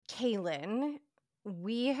Kaylin,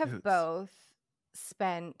 we have both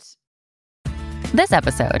spent... This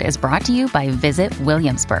episode is brought to you by Visit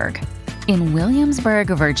Williamsburg. In Williamsburg,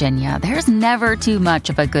 Virginia, there's never too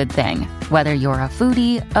much of a good thing. Whether you're a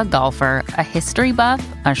foodie, a golfer, a history buff,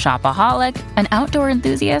 a shopaholic, an outdoor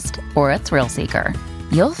enthusiast, or a thrill seeker,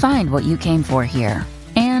 you'll find what you came for here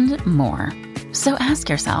and more. So ask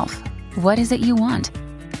yourself, what is it you want?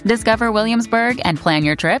 Discover Williamsburg and plan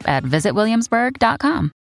your trip at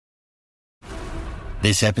visitwilliamsburg.com.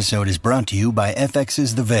 This episode is brought to you by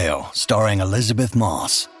FX's The Veil, starring Elizabeth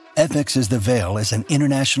Moss. FX's The Veil is an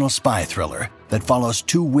international spy thriller that follows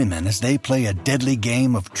two women as they play a deadly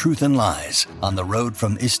game of truth and lies on the road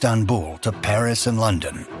from Istanbul to Paris and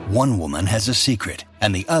London. One woman has a secret,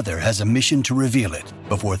 and the other has a mission to reveal it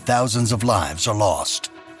before thousands of lives are lost.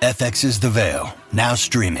 FX's The Veil, now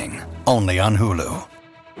streaming, only on Hulu.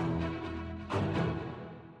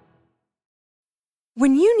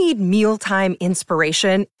 When you need mealtime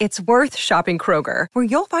inspiration, it's worth shopping Kroger, where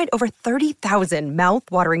you'll find over 30,000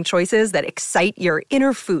 mouth-watering choices that excite your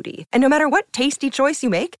inner foodie. And no matter what tasty choice you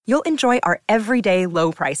make, you'll enjoy our everyday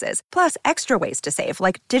low prices, plus extra ways to save,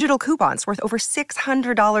 like digital coupons worth over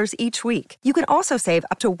 $600 each week. You can also save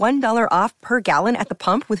up to $1 off per gallon at the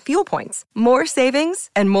pump with fuel points. More savings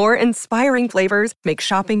and more inspiring flavors make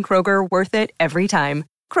shopping Kroger worth it every time.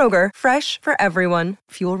 Kroger, fresh for everyone.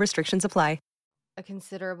 Fuel restrictions apply. a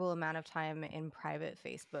considerable amount of time in private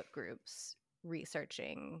Facebook groups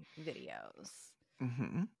researching videos.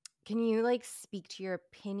 Mm-hmm. Can you speak to your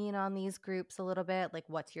opinion on these groups a little bit?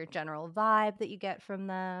 What's your general vibe that you get from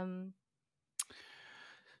them?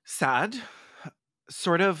 Sad,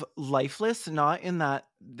 sort of lifeless, not in that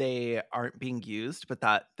they aren't being used, but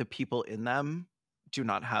that the people in them do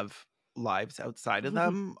not have lives outside of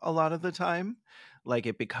them a lot of the time.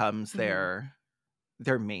 It becomes their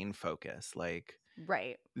main focus.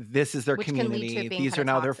 Right. This is their Which can lead to community. it being These are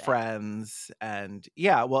kinda now their toxic. friends. And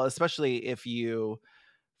yeah, well, especially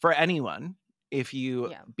for anyone, if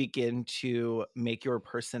you Yeah. begin to make your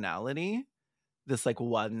personality this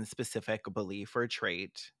one specific belief or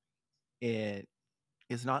trait, it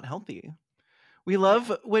is not healthy. We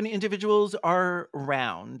love when individuals are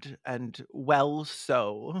round and well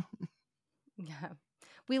so. Yeah.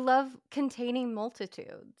 We love containing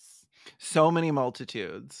multitudes. So many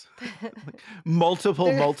multitudes. Multiple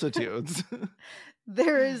There- multitudes.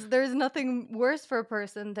 There's nothing worse for a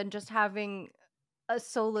person than just having a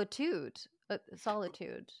solitude.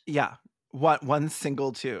 Solitude. Yeah. One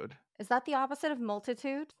single tude. Is that the opposite of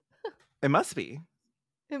multitude? It must be.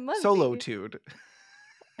 It must be. Solo-tude.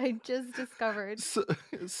 I just discovered.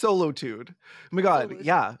 Solo-tude. Oh my God. Solo-tude.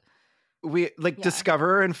 Yeah. We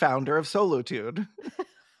discoverer and founder of Solo-tude.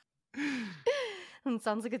 It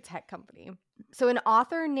sounds like a tech company. So an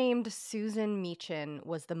author named Susan Meechan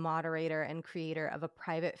was the moderator and creator of a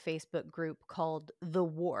private Facebook group called The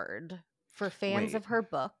Ward for fans of Wait. her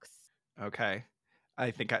books. Okay.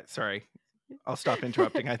 Sorry. I'll stop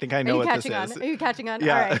interrupting. I think I know what this is. Are you catching on?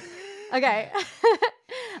 Yeah. All right. Okay.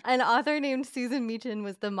 An author named Susan Meechan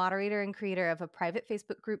was the moderator and creator of a private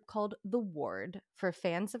Facebook group called The Ward for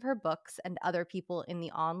fans of her books and other people in the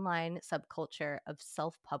online subculture of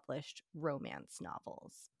self-published romance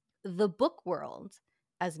novels. The book world,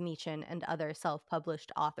 as Meechan and other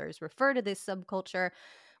self-published authors refer to this subculture,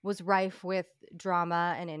 was rife with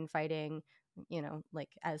drama and infighting,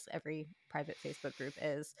 as every private Facebook group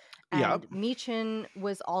is. And Yep. Meechan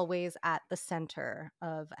was always at the center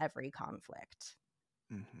of every conflict.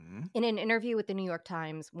 Mm-hmm. In an interview with the New York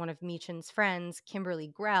Times, one of Meechan's friends, Kimberly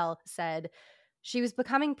Grell, said she was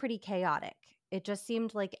becoming pretty chaotic. It just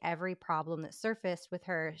seemed like every problem that surfaced with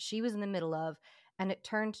her, she was in the middle of, and it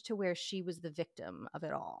turned to where she was the victim of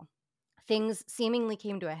it all. Things seemingly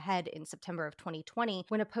came to a head in September of 2020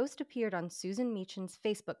 when a post appeared on Susan Meechan's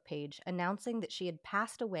Facebook page announcing that she had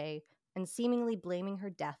passed away and seemingly blaming her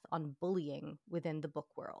death on bullying within the book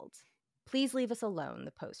world. "Please leave us alone,"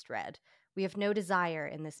 the post read. We have no desire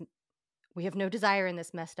in this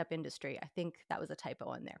messed up industry." I think that was a typo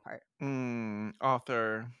on their part.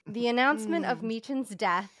 Author. The announcement of Meechan's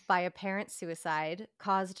death by apparent suicide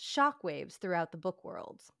caused shockwaves throughout the book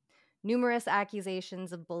world. Numerous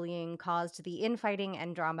accusations of bullying caused the infighting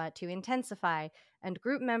and drama to intensify, and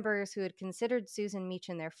group members who had considered Susan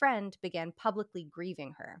Meechan their friend began publicly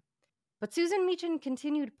grieving her. But Susan Meechan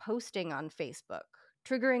continued posting on Facebook,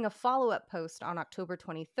 triggering a follow-up post on October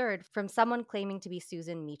 23rd from someone claiming to be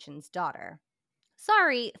Susan Meechan's daughter.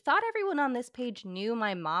 "Sorry, thought everyone on this page knew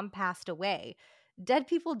my mom passed away. Dead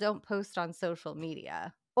people don't post on social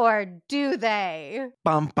media. Or do they?"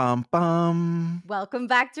 Bum, bum, bum. Welcome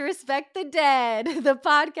back to Respect the Dead, the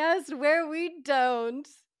podcast where we don't.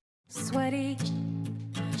 Sweaty.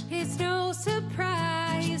 It's no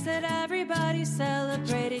surprise that everybody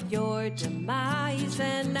celebrated your demise,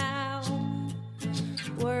 and now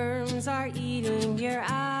worms are eating your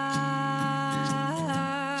eyes.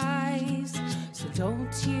 So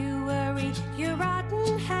don't you worry your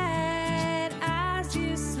rotten head as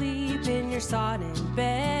you sleep in your sodden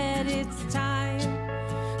bed. It's time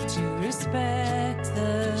to respect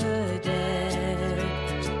the dead.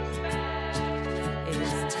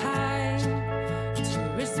 It's time to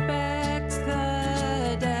respect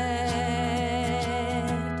the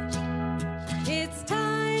dead. It's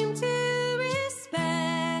time to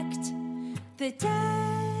respect the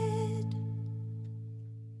dead.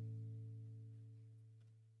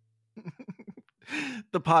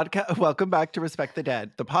 The podcast. Welcome back to Respect the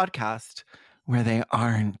Dead, the podcast where they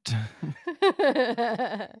aren't.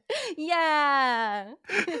 Yeah.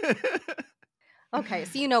 Okay,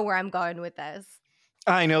 so you know where I'm going with this.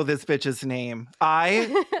 I know this bitch's name.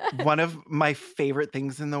 One of my favorite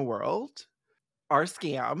things in the world are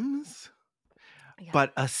scams, Yeah.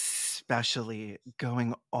 but especially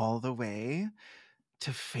going all the way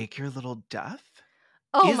to fake your little death.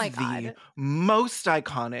 Oh is my the God. most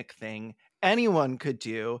iconic thing anyone could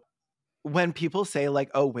do. When people say like,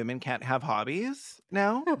 oh, women can't have hobbies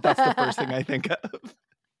now, that's the first thing I think of.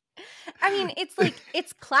 I mean, it's like,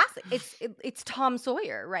 it's classic. It's Tom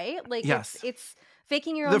Sawyer, right? Like, Yes. it's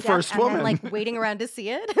faking your The own death first and then woman. like waiting around to see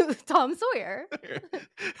it. It was Tom Sawyer.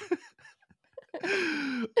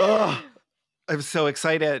 Oh, I'm so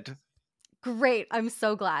excited. Great. I'm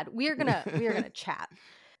so glad. We are gonna chat.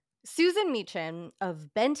 Susan Meachin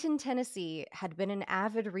of Benton, Tennessee, had been an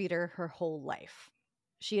avid reader her whole life.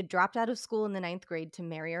 She had dropped out of school in the 9th grade to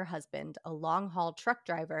marry her husband, a long-haul truck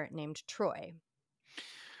driver named Troy.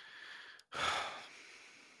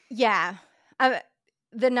 Yeah.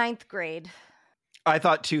 The 9th grade. I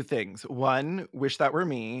thought two things. One, wish that were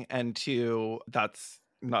me. And two, that's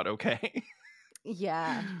not okay.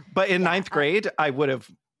 Yeah. But in Yeah, 9th grade, I would have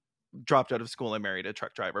dropped out of school and married a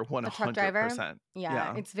truck driver. 100%. A truck driver? Yeah.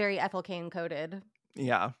 Yeah. It's very Ethel Cain coded.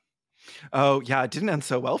 Yeah. Oh, yeah. It didn't end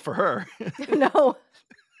so well for her. No.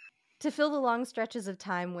 To fill the long stretches of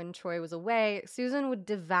time when Troy was away, Susan would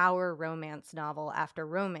devour romance novel after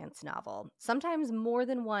romance novel, sometimes more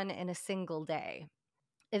than one in a single day.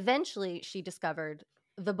 Eventually, she discovered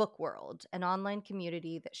the book world, an online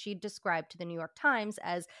community that she'd described to the New York Times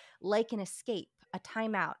as like an escape, a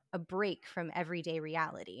timeout, a break from everyday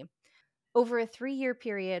reality. Over a 3-year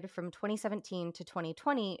period from 2017 to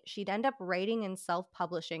 2020, she'd end up writing and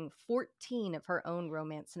self-publishing 14 of her own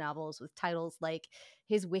romance novels with titles like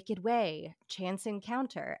His Wicked Way, Chance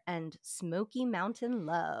Encounter, and Smoky Mountain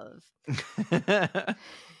Love.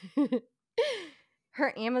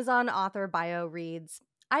 Her Amazon author bio reads,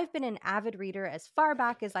 I've been an avid reader as far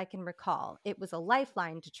back as I can recall. It was a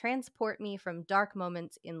lifeline to transport me from dark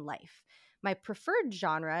moments in life. My preferred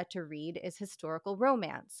genre to read is historical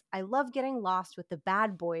romance. I love getting lost with the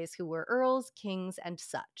bad boys who were earls, kings, and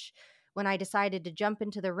such. When I decided to jump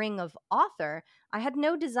into the ring of author, I had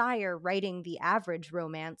no desire writing the average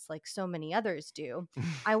romance like so many others do.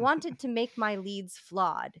 I wanted to make my leads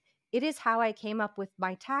flawed. It is how I came up with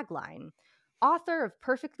my tagline. Author of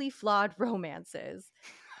perfectly flawed romances.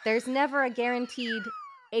 There's never a guaranteed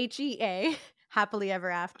HEA, happily ever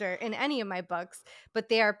after, in any of my books, but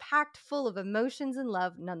they are packed full of emotions and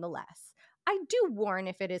love nonetheless. I do warn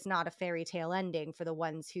if it is not a fairy tale ending for the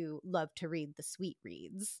ones who love to read the sweet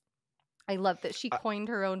reads. I love that she coined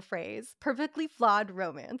her own phrase, perfectly flawed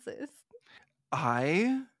romances.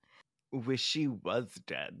 I wish she was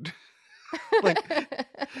dead. Like,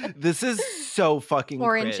 this is so fucking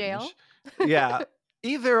Or cringe. in jail. Yeah.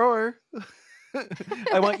 Either or.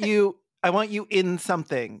 I want you in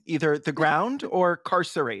something, either the ground or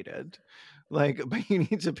carcerated. Like, but you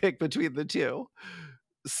need to pick between the two.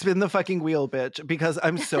 Spin the fucking wheel, bitch, because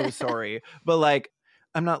I'm so sorry. But like,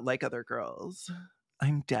 I'm not like other girls.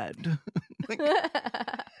 I'm dead. like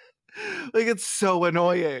it's so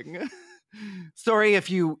annoying. Sorry if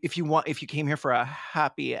you came here for a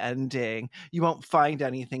happy ending, you won't find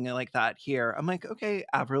anything like that here. I'm like, okay,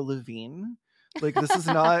 Avril Lavigne. Like, this is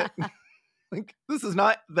not like, this is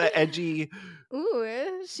not the edgy.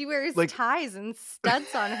 Ooh, she wears like, ties and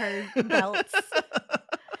studs on her belts.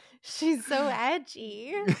 She's so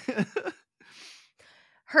edgy.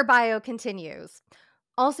 Her bio continues.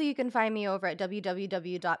 Also, you can find me over at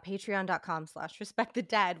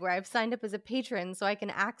www.patreon.com/respectthedead, where I've signed up as a patron so I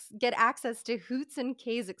can get access to Hoots and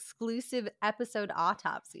K's exclusive episode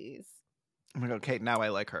autopsies. Oh my God, okay, now I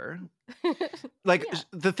like her. Like, yeah.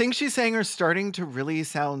 The things she's saying are starting to really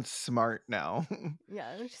sound smart now.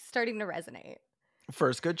 Yeah, she's starting to resonate.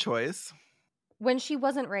 First good choice. When she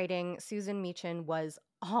wasn't writing, Susan Meechan was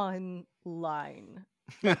online.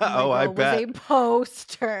 Like, my Oh, I girl was a bet.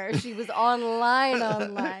 poster. She was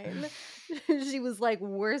online. She was like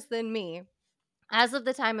worse than me. As of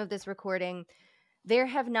the time of this recording, there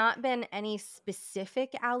have not been any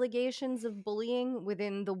specific allegations of bullying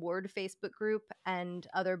within the Ward Facebook group and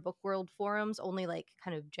other book world forums, only like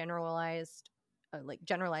kind of generalized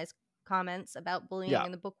comments about bullying Yeah.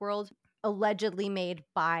 in the book world, allegedly made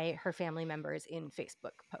by her family members in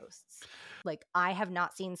Facebook posts. Like, I have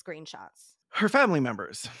not seen screenshots. Her family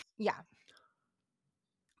members. Yeah.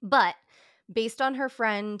 But based on her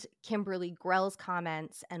friend Kimberly Grell's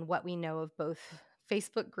comments and what we know of both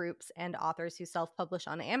Facebook groups and authors who self-publish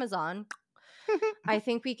on Amazon, I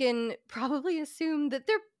think we can probably assume that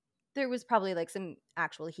there was probably like some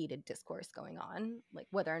actual heated discourse going on, like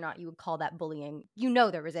whether or not you would call that bullying. You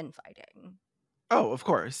know, there was infighting. Oh, of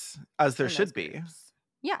course. As there in should those be. groups.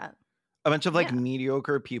 Yeah. A bunch of like Yeah.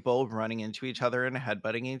 mediocre people running into each other and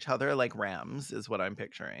headbutting each other like rams is what I'm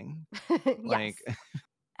picturing. Like, Yes.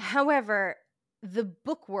 However, the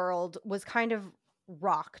book world was kind of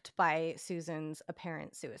rocked by Susan's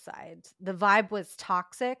apparent suicide. The vibe was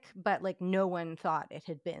toxic, but like no one thought it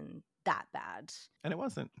had been that bad. and it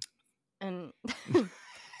wasn't. And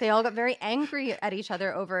they all got very angry at each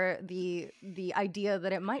other over the idea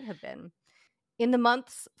that it might have been. In the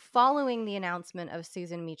months following the announcement of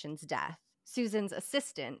Susan Meechan's death, Susan's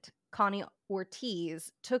assistant, Connie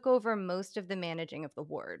Ortiz, took over most of the managing of the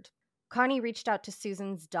ward. Connie reached out to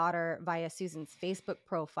Susan's daughter via Susan's Facebook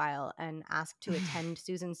profile and asked to attend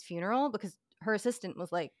Susan's funeral because her assistant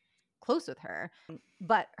was like close with her.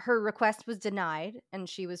 But her request was denied, and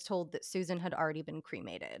she was told that Susan had already been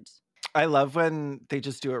cremated. I love when they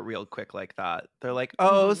just do it real quick like that. They're like,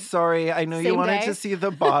 oh, sorry, I know you Same wanted day. to see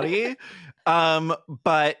the body.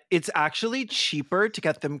 But it's actually cheaper to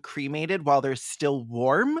get them cremated while they're still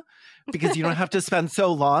warm because you don't have to spend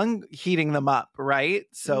so long heating them up, right?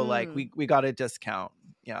 So like we got a discount.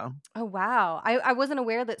 Yeah. Oh, wow. I wasn't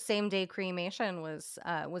aware that same day cremation was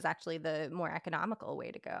actually the more economical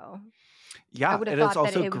way to go. Yeah, I would have it is thought that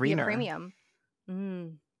also it would be a greener. premium.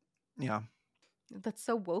 Yeah. That's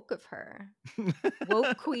so woke of her.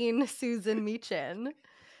 Woke queen Susan Meechan.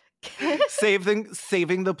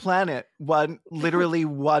 saving the planet literally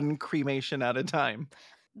one cremation at a time.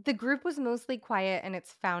 The group was mostly quiet in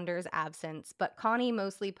its founder's absence, but Connie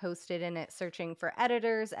mostly posted in it searching for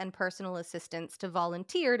editors and personal assistants to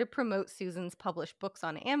volunteer to promote Susan's published books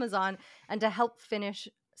on Amazon and to help finish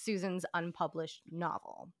Susan's unpublished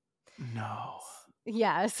novel. No.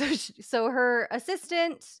 Yeah, so her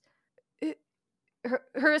assistant,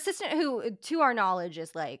 her assistant, who to our knowledge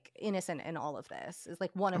is like innocent in all of this, is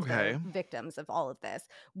like one of the victims of all of this,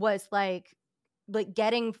 was like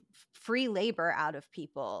getting free labor out of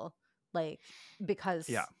people, like because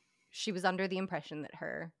she was under the impression that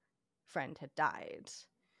her friend had died.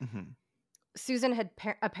 Mm-hmm. Susan had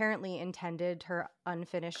apparently intended her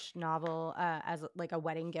unfinished novel as like a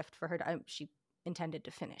wedding gift for her. She intended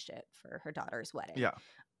to finish it for her daughter's wedding. Yeah.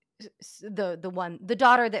 The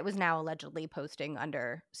daughter that was now allegedly posting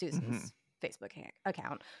under Susan's Facebook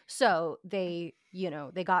account. So they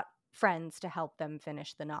got friends to help them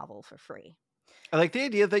finish the novel for free. I like the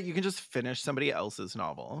idea that you can just finish somebody else's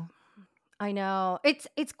novel. I know. It's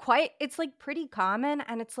like pretty common,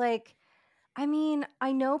 and it's like, I mean,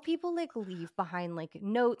 I know people like leave behind like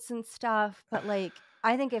notes and stuff, but like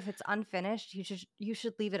I think if it's unfinished, you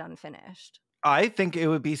should leave it unfinished. I think it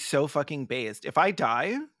would be so fucking based. If I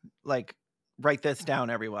die, like, write this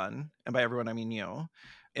down, everyone. And by everyone, I mean you.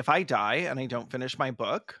 If I die and I don't finish my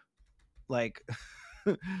book, like,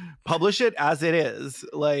 publish it as it is.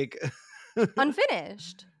 Like,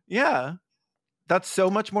 unfinished. Yeah. That's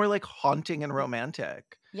so much more like haunting and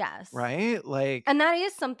romantic. Yes. Right? Like, and that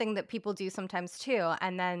is something that people do sometimes too.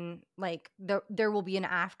 And then like there will be an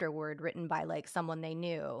afterword written by like someone they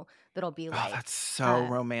knew that'll be like, that's so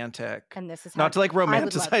romantic. And this is how not to like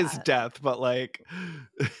romanticize death, but like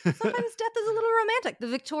sometimes death is a little romantic. The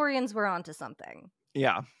Victorians were onto something.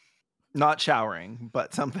 Yeah. Not showering,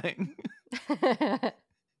 but something.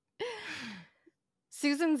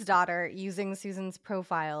 Susan's daughter, using Susan's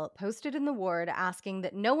profile, posted in the ward asking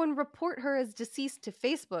that no one report her as deceased to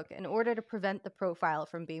Facebook in order to prevent the profile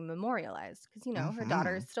from being memorialized. Because, you know, her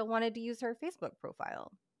daughter still wanted to use her Facebook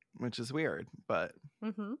profile. Which is weird, but...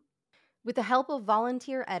 With the help of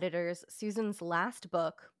volunteer editors, Susan's last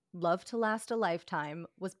book, Love to Last a Lifetime,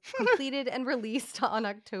 was completed and released on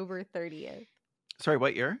October 30th. Sorry,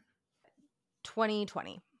 what year?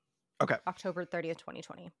 2020. Okay. October 30th,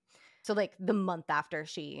 2020. So, like, the month after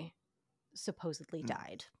she supposedly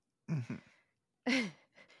died.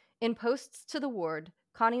 In posts to the ward,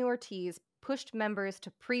 Connie Ortiz pushed members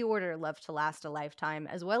to pre-order Love to Last a Lifetime,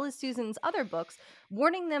 as well as Susan's other books,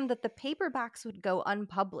 warning them that the paperbacks would go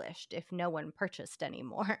unpublished if no one purchased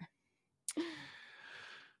anymore.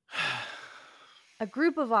 A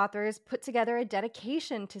group of authors put together a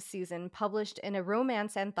dedication to Susan published in a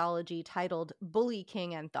romance anthology titled Bully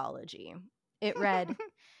King Anthology. It read,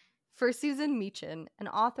 "For Susan Meechan, an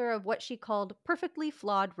author of what she called perfectly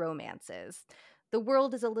flawed romances. The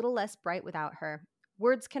world is a little less bright without her.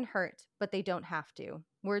 Words can hurt, but they don't have to.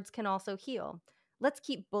 Words can also heal. Let's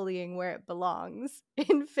keep bullying where it belongs.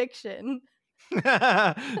 In fiction."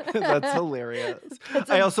 That's hilarious.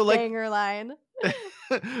 That's I a also banger line.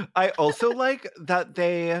 I also like that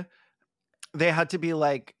they had to be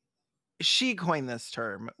like, she coined this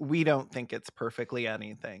term. We don't think it's perfectly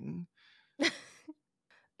anything.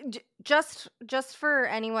 Just for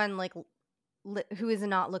anyone like who is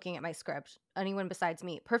not looking at my script, anyone besides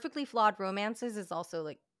me, perfectly flawed romances is also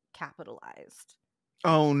like capitalized.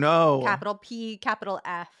 Oh no. Capital P, capital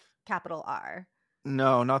F, capital R.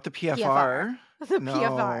 No, not the PFR. The no,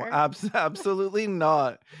 PFR. Absolutely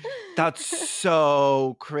not. That's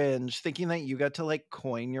so cringe. Thinking that you get to like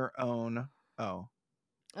coin your own. Oh.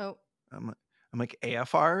 I'm like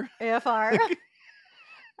AFR. AFR.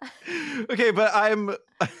 Okay, but I'm.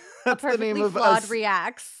 That's the name of Flawed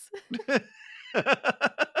Reacts.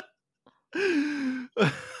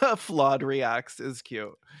 Flawed Reacts is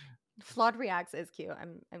cute. Flawed Reacts is cute.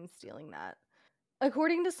 I'm stealing that.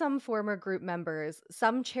 According to some former group members,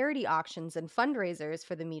 some charity auctions and fundraisers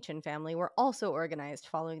for the Meechan family were also organized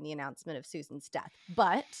following the announcement of Susan's death.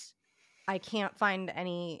 But I can't find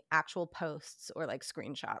any actual posts or like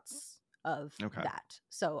screenshots of that.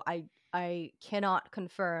 So I cannot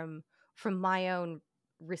confirm from my own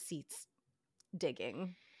receipts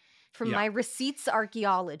digging. From my receipts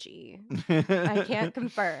archaeology. I can't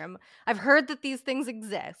confirm. I've heard that these things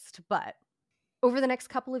exist, but over the next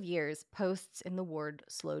couple of years, posts in the ward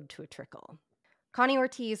slowed to a trickle. Connie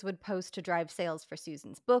Ortiz would post to drive sales for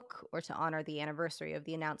Susan's book or to honor the anniversary of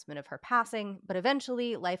the announcement of her passing, but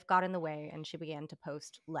eventually life got in the way and she began to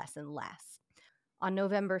post less and less. On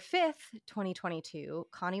November 5th, 2022,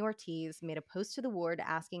 Connie Ortiz made a post to the ward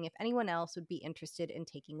asking if anyone else would be interested in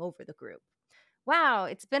taking over the group. "Wow,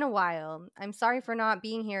 it's been a while. I'm sorry for not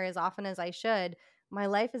being here as often as I should. My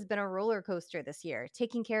life has been a roller coaster this year.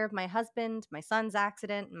 Taking care of my husband, my son's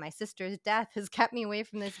accident, and my sister's death has kept me away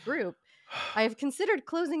from this group. I have considered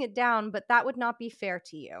closing it down, but that would not be fair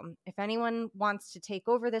to you. If anyone wants to take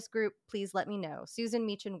over this group, please let me know. Susan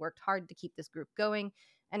Meechan worked hard to keep this group going,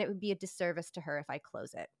 and it would be a disservice to her if I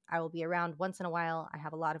close it. I will be around once in a while. I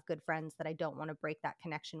have a lot of good friends that I don't want to break that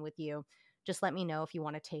connection with you. Just let me know if you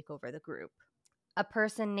want to take over the group." A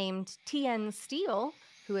person named T.N. Steele,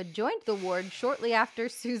 who had joined the ward shortly after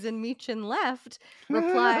Susan Meechan left,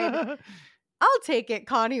 replied, "I'll take it,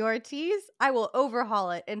 Connie Ortiz. I will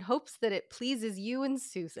overhaul it in hopes that it pleases you and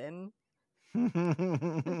Susan."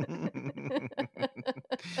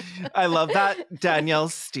 I love that Danielle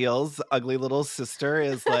Steele's ugly little sister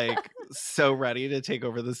is like so ready to take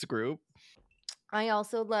over this group. I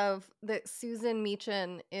also love that Susan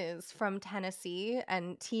Meechan is from Tennessee,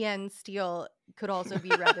 and T.N. Steele could also be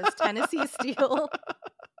read as Tennessee Steele.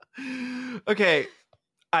 Okay,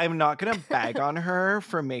 I'm not going to bag on her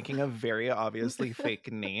for making a very obviously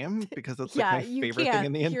fake name because it's like my favorite thing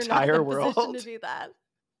in the entire world. You're not in a position to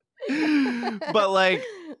do that. But like,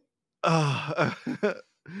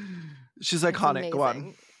 she's iconic. Go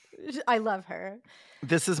on. I love her.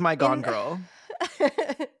 This is my Gone Girl.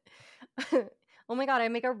 Oh my God, I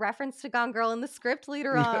make a reference to Gone Girl in the script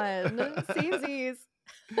later on. Samesies.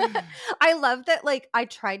 I love that, like, I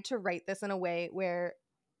tried to write this in a way where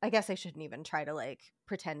I guess I shouldn't even try to, like,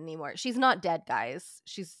 pretend anymore. She's not dead, guys.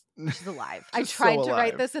 She's alive. I tried to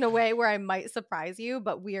write this in a way where I might surprise you,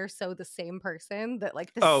 but we are so the same person that,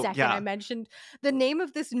 like, the second I mentioned the name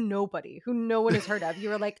of this nobody who no one has heard of, you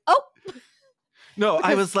were like, oh. No,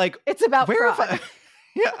 I was like, it's about fraud.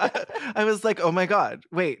 I was like, oh my God,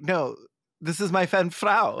 wait, no. This is my friend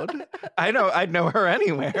Fraud. I'd know her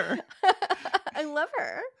anywhere. I love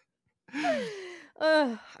her.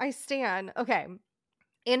 I stan. Okay.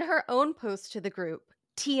 In her own post to the group,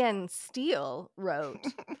 T.N. Steele wrote,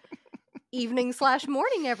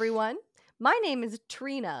 "Evening/morning, everyone. My name is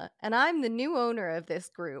Trina, and I'm the new owner of this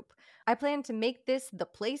group. I plan to make this the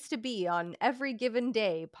place to be on every given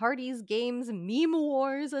day. Parties, games, meme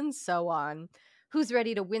wars, and so on. Who's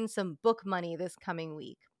ready to win some book money this coming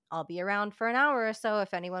week? I'll be around for an hour or so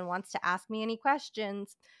if anyone wants to ask me any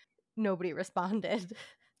questions." Nobody responded.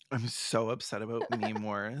 I'm so upset about meme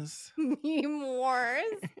wars. Meme wars?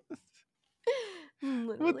 I'm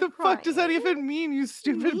What literally the fuck does that crying. even mean, you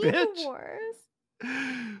stupid Meme bitch? wars.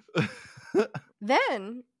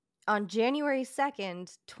 Then, on January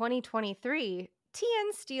 2nd, 2023,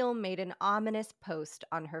 TN Steele made an ominous post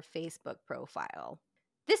on her Facebook profile.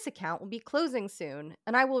 This account will be closing soon,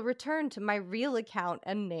 and I will return to my real account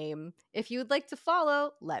and name. If you would like to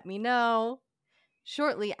follow, let me know.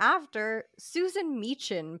 Shortly after, Susan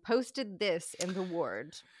Meechan posted this in the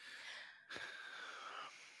ward.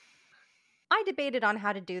 I debated on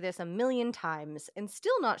how to do this a million times and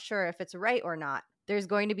still not sure if it's right or not. There's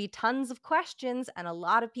going to be tons of questions and a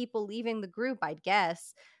lot of people leaving the group, I'd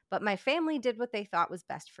guess, but my family did what they thought was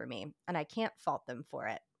best for me, and I can't fault them for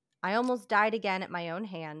it. I almost died again at my own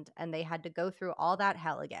hand, and they had to go through all that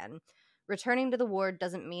hell again. Returning to the ward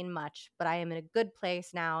doesn't mean much, but I am in a good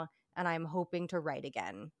place now, and I am hoping to write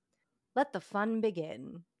again. Let the fun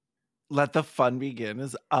begin. Let the fun begin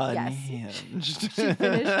is Yes. unhinged.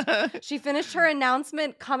 She finished her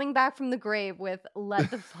announcement coming back from the grave with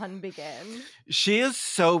 "Let the fun begin." She is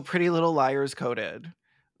so Pretty Little Liars coded.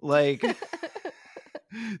 Like,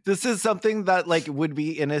 this is something that like would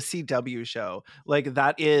be in a CW show. Like,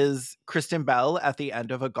 that is Kristen Bell at the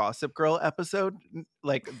end of a Gossip Girl episode,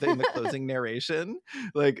 like in the closing narration.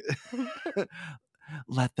 Like,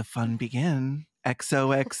 let the fun begin.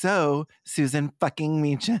 XOXO, Susan fucking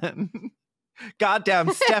Meechan. Goddamn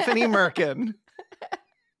Stephanie Merkin.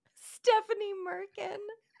 Stephanie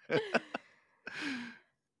Merkin.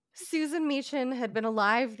 Susan Meechan had been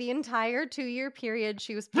alive the entire 2-year period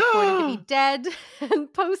she was purported to be dead,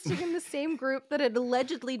 and posting in the same group that had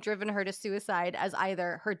allegedly driven her to suicide as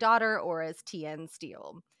either her daughter or as TN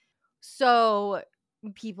Steele. So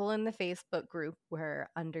people in the Facebook group were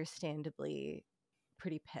understandably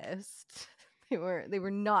pretty pissed. They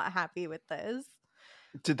were not happy with this.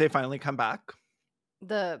 Did they finally come back?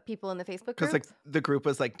 The people in the Facebook Because group? like the group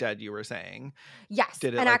was like dead, you were saying. Yes.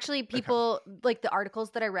 Did it, and like, actually people like the articles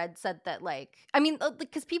that I read said that like, I mean,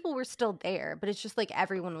 because people were still there, but it's just like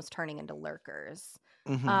everyone was turning into lurkers.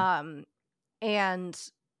 Mhm. And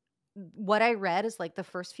what I read is like the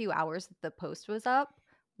first few hours that the post was up,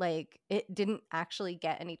 like it didn't actually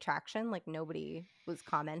get any traction. Like nobody was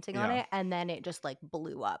commenting on Yeah. it. And then it just like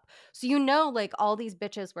blew up. So, you know, like all these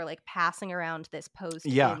bitches were like passing around this post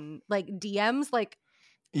Yeah. in like DMs, like,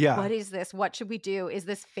 Yeah. what is this? What should we do? Is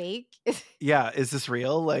this fake? Yeah. Is this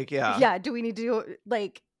real? Like, yeah. Yeah. Do we need to do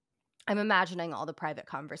like, I'm imagining all the private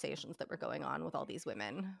conversations that were going on with all these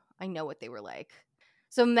women. I know what they were like.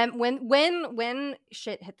 So when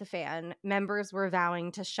shit hit the fan, members were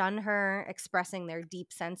vowing to shun her, expressing their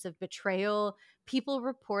deep sense of betrayal. People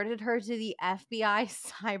reported her to the FBI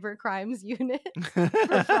cybercrimes unit for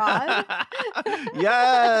fraud.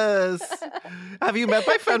 Yes. Have you met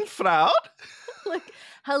my friend Fraud? Like,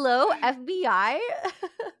 hello, FBI?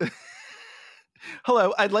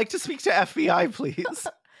 Hello, I'd like to speak to FBI, please.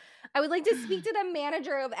 I would like to speak to the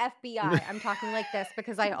manager of FBI. I'm talking like this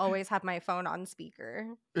because I always have my phone on speaker.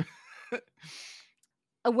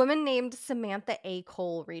 A woman named Samantha A.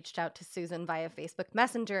 Cole reached out to Susan via Facebook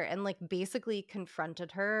Messenger and like basically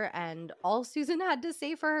confronted her, and all Susan had to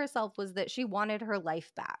say for herself was that she wanted her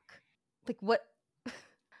life back. Like, what?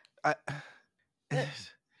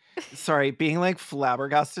 Sorry, being like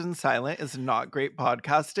flabbergasted and silent is not great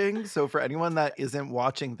podcasting. So for anyone that isn't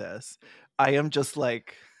watching this, I am just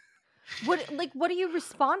like, What do you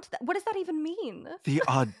respond to that? What does that even mean? the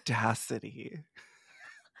audacity.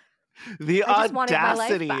 The I just wanted my life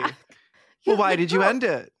audacity. back. Well, why Like, did you girl, end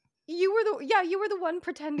it? You were the one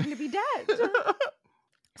pretending to be dead.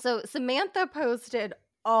 So Samantha posted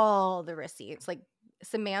all the receipts. Like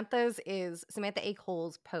Samantha A.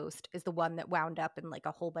 Cole's post is the one that wound up in like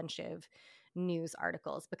a whole bunch of news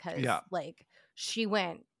articles because like she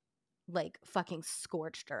went like fucking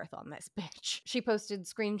scorched earth on this bitch. She posted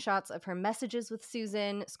screenshots of her messages with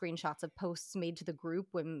Susan, screenshots of posts made to the group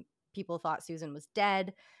when people thought Susan was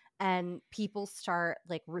dead, and people start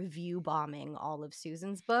like review bombing all of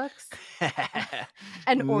Susan's books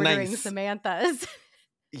and ordering Nice. Samantha's.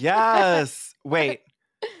 Yes. Wait,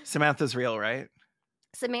 Samantha's real, right?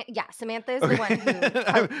 Samantha is the one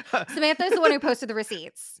who Samantha is the one who posted the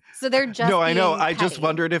receipts. So they're just no, I know. being I just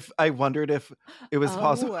petty. wondered if it was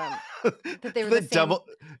possible that they were the the same. double.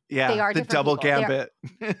 Yeah, They are the different double people. gambit.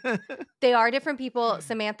 They are different people.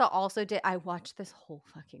 Samantha also did. I watched this whole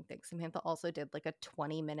fucking thing. Samantha also did like a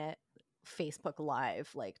 20-minute Facebook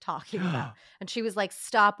Live, like talking about, and she was like,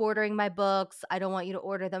 "Stop ordering my books. I don't want you to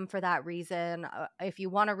order them for that reason. If you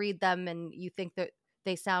want to read them and you think that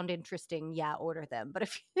they sound interesting, yeah, order them. But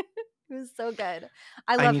if It was so good.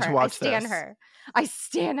 I I love need to her. watch I stan this. her. I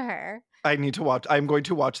stan her. I need to watch. I'm going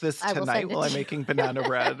to watch this I will tonight send it while to I'm you. making banana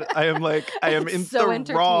bread. I am It's so entertaining.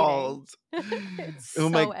 enthralled. It's Oh so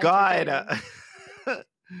my God. entertaining.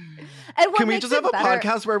 And what Can we makes just have it a better,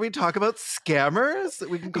 podcast where we talk about scammers?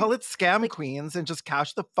 We can call it Scam like, Queens and just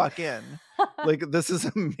cash the fuck in. Like, this is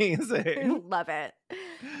I amazing. love it.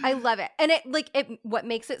 I love it. And what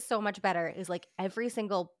makes it so much better is like every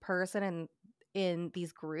single person in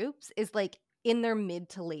these groups is like in their mid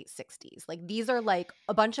to late 60s. Like these are like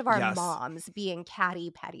a bunch of our Yes. moms being catty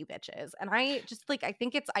petty bitches. And I just like I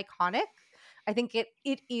think it's iconic. I think it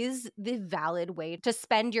is the valid way to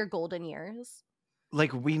spend your golden years.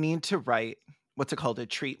 Like, we need to write, what's it called? A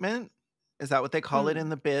treatment? Is that what they call it in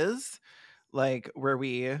the biz? Like, where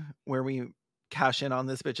we cash in on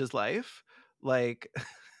this bitch's life? Like,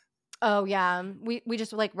 Oh yeah. We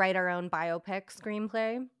just like write our own biopic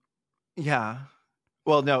screenplay. yeah.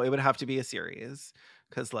 Well, no, it would have to be a series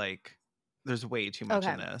because, like, there's way too much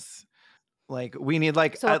in this. Like, we need,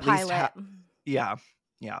 like, So at a least pilot. yeah.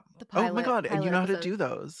 The Oh my God. And you know how to episode. do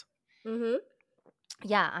those. Mm-hmm.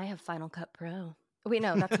 Yeah, I have Final Cut Pro. Wait,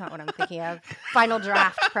 no, that's not what I'm thinking of. Final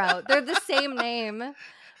Draft Pro. They're the same name.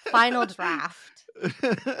 Final Draft.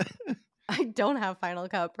 I don't have Final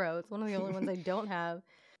Cut Pro. It's one of the only ones I don't have.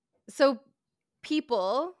 So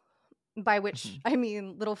people, by which I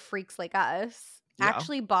mean little freaks like us,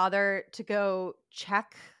 actually bother to go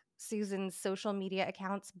check Susan's social media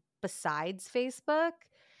accounts besides Facebook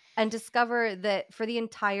and discover that for the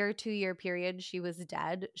entire 2-year period she was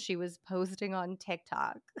dead, she was posting on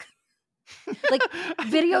TikTok. Like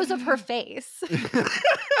videos of her face.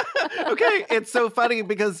 Okay, it's so funny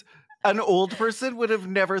because an old person would have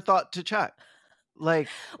never thought to check. Like,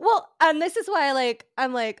 well, and this is why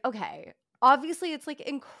I'm like, okay, obviously it's like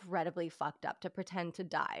incredibly fucked up to pretend to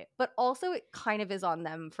die, but also it kind of is on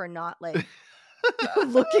them for not like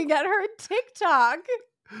looking at her TikTok.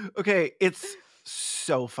 okay, it's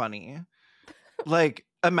so funny. Like,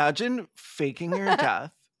 imagine faking your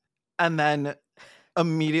death and then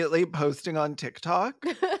immediately posting on TikTok.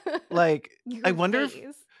 Like, Your I wonder if,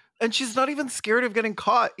 face. and she's not even scared of getting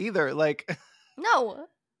caught either. Like, No.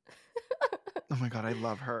 oh my God, I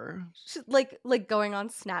love her. She's like going on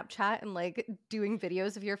Snapchat and like doing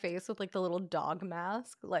videos of your face with like the little dog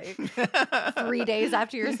mask, like 3 days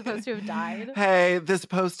after you're supposed to have died. Hey, this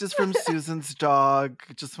post is from Susan's dog.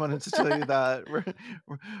 Just wanted to tell you that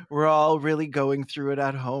we're all really going through it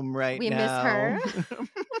at home right We now. miss her.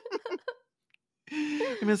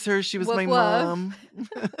 I miss her. She was Woof my woof. mom.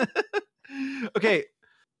 Okay.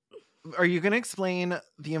 Are you going to explain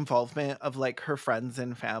the involvement of like her friends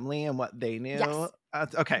and family and what they knew? Yes.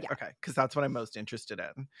 Okay. Yeah. Okay. Because that's what I'm most interested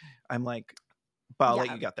in. I'm like, but I'll let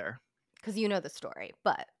Yeah. you get there. Because you know the story,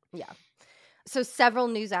 but yeah. So several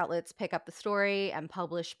news outlets pick up the story and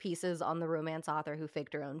publish pieces on the romance author who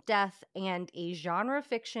faked her own death, and a genre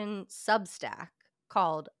fiction Substack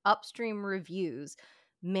called Upstream Reviews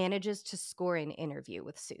manages to score an interview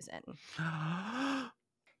with Susan.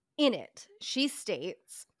 In it, she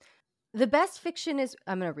states, the best fiction is,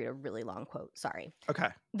 I'm going to read a really long quote, sorry. Okay.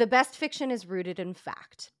 The best fiction is rooted in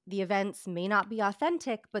fact. The events may not be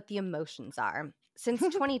authentic, but the emotions are. Since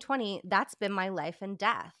 2020, that's been my life and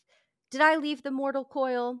death. Did I leave the mortal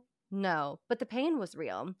coil? No, but the pain was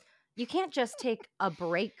real. You can't just take a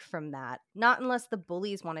break from that, not unless the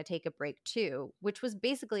bullies want to take a break too, which was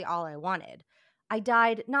basically all I wanted. I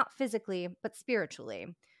died not physically, but spiritually.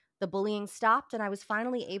 The bullying stopped and I was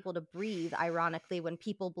finally able to breathe, ironically, when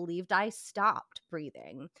people believed I stopped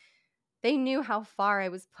breathing. They knew how far I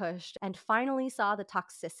was pushed and finally saw the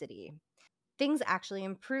toxicity. Things actually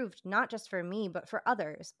improved, not just for me, but for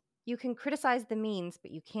others. You can criticize the means,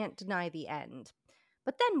 but you can't deny the end.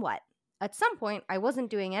 But then what? At some point, I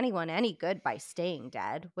wasn't doing anyone any good by staying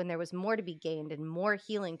dead, when there was more to be gained and more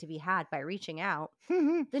healing to be had by reaching out.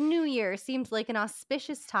 The new year seemed like an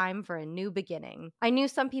auspicious time for a new beginning. I knew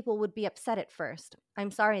some people would be upset at first.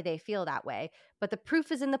 I'm sorry they feel that way, but the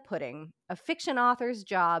proof is in the pudding. A fiction author's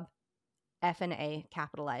job, F and A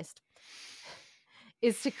capitalized,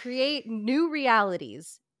 is to create new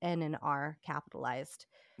realities, N and R capitalized,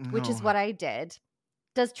 which is what I did.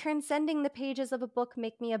 Does transcending the pages of a book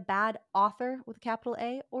make me a bad author with a capital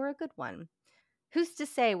A or a good one? Who's to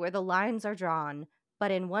say where the lines are drawn?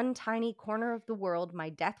 But in one tiny corner of the world, my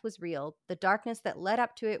death was real. The darkness that led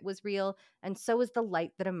up to it was real, and so was the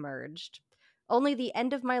light that emerged. Only the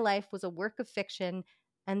end of my life was a work of fiction,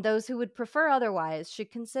 and those who would prefer otherwise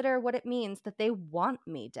should consider what it means that they want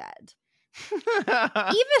me dead. Even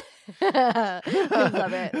I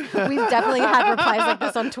love it. We've definitely had replies like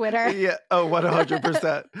this on Twitter. Yeah. Oh,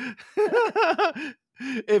 100%.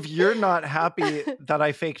 If you're not happy that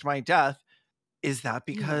I faked my death, is that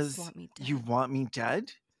You must because want me dead. you want me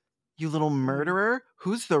dead? You little murderer?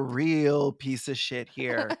 Who's the real piece of shit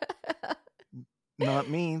here? Not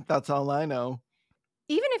me. That's all I know.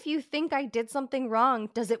 Even if you think I did something wrong,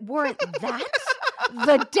 does it warrant that?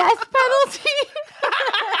 The death penalty?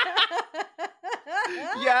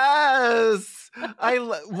 Yes.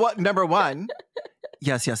 What number one?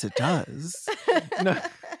 Yes, it does. No.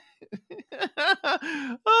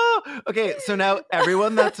 Oh, okay, so now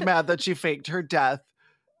everyone that's mad that she faked her death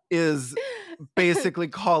is basically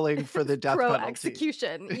calling for the death penalty.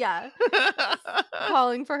 Execution, yeah.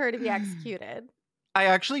 Calling for her to be executed. I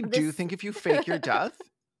actually do think if you fake your death,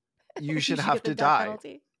 you should have to die.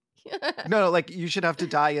 No, like you should have to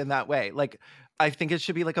die in that way. Like I think it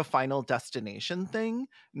should be like a final destination thing,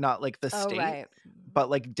 not like the state, right. but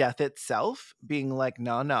like death itself being like,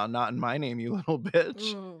 no, not in my name, you little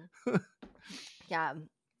bitch. Yeah.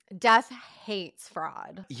 Death hates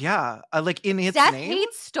fraud. Yeah, like in its Death name.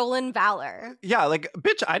 hates stolen valor. Yeah, like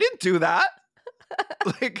bitch, I didn't do that.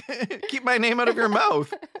 Like keep my name out of your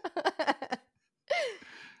mouth.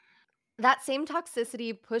 That same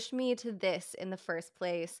toxicity pushed me to this in the first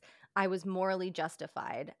place. I was morally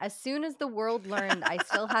justified. As soon as the world learned I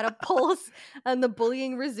still had a pulse and the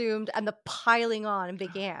bullying resumed and the piling on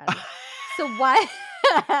began. So why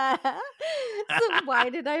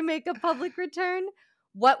did I make a public return?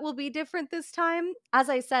 What will be different this time? As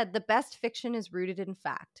I said, the best fiction is rooted in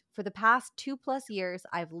fact. For the past 2+ years,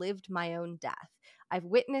 I've lived my own death. I've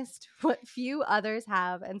witnessed what few others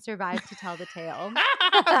have and survived to tell the tale.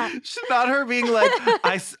 It's not her being like,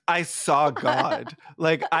 I saw God.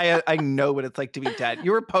 Like, I know what it's like to be dead.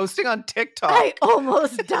 You were posting on TikTok. I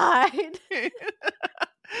almost died.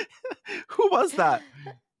 Who was that?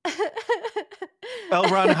 L.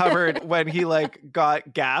 Ron Hubbard when he like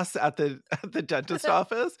got gas at the dentist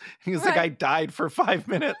office. He was like, I died for 5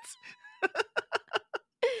 minutes.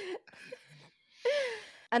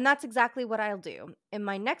 And that's exactly what I'll do. In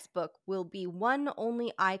my next book will be one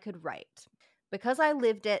only I could write. Because I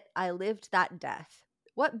lived it, I lived that death.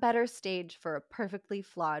 What better stage for a perfectly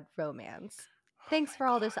flawed romance? Thanks for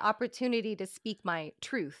all this opportunity to speak my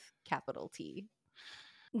truth, capital T.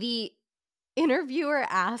 The interviewer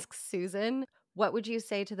asks Susan, what would you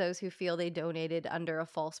say to those who feel they donated under a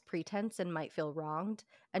false pretense and might feel wronged?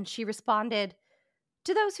 And she responded,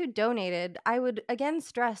 to those who donated, I would again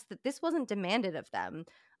stress that this wasn't demanded of them.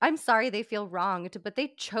 I'm sorry they feel wronged, but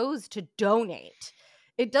they chose to donate.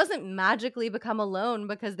 It doesn't magically become a loan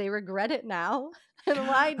because they regret it now. And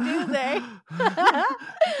why do they?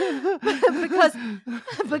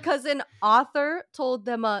 because an author told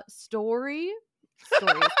them a story.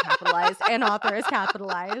 Story is capitalized and author is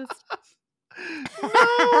capitalized.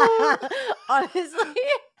 Honestly,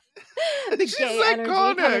 the gay energy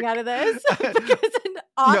coming out of this because an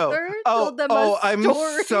author told them a story. I'm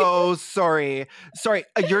so sorry. Sorry,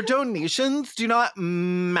 your donations do not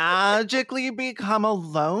magically become a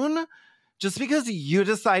loan just because you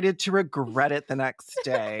decided to regret it the next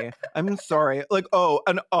day. I'm sorry. Like,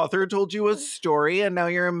 an author told you a story and now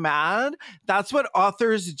you're mad? That's what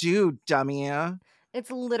authors do, dummy. It's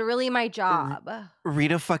literally my job.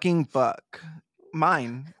 Read a fucking book.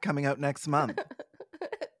 Mine, coming out next month.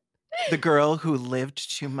 The Girl Who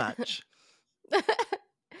Lived Too Much.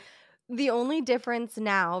 The only difference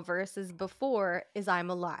now versus before is I'm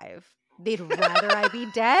alive. They'd rather I be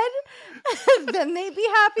dead than they'd be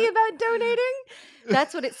happy about donating.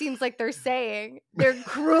 That's what it seems like they're saying. They're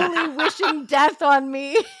cruelly wishing death on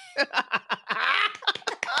me.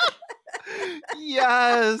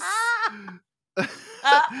 Yes.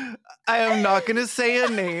 I am not going to say a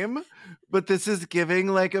name, but this is giving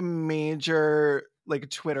like a major like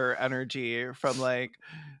Twitter energy from like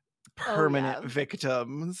permanent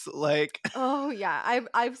victims. Like, oh yeah,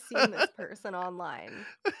 I've seen this person online.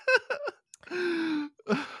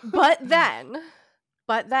 But then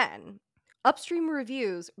Upstream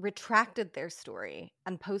Reviews retracted their story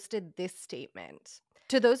and posted this statement.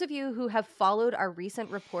 To those of you who have followed our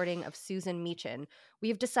recent reporting of Susan Meechan, we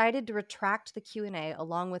have decided to retract the Q&A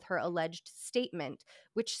along with her alleged statement,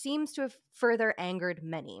 which seems to have further angered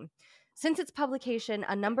many. Since its publication,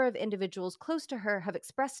 a number of individuals close to her have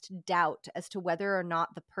expressed doubt as to whether or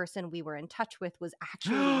not the person we were in touch with was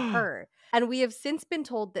actually her. And we have since been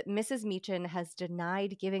told that Mrs. Meechan has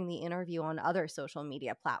denied giving the interview on other social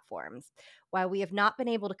media platforms. While we have not been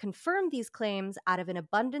able to confirm these claims, out of an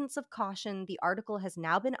abundance of caution, the article has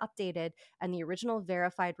now been updated and the original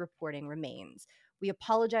verified reporting remains. We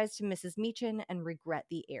apologize to Mrs. Meechan and regret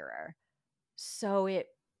the error. So it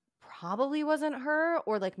probably wasn't her,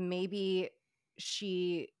 or like maybe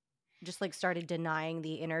she just like started denying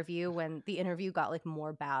the interview when the interview got like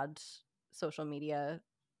more bad social media,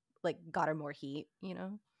 like got her more heat, you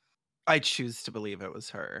know? I choose to believe it was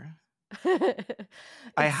her. I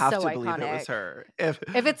It's have so to believe it was iconic. her.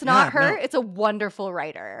 If it's Yeah, not her, no. it's a wonderful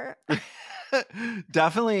writer.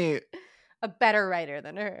 Definitely. A better writer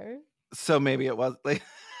than her. So maybe it was like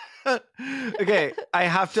okay, I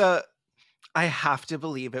have to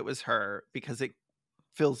believe it was her because it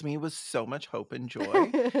fills me with so much hope and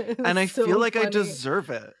joy. And I So feel like I funny. deserve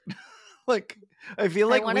it. Like I feel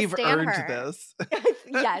I like wanna we've stan earned her. this.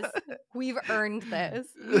 Yes, we've earned this.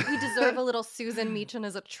 We deserve a little Susan Meachin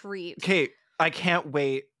as a treat. Okay, I can't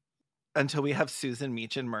wait until we have Susan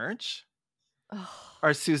Meachin merch.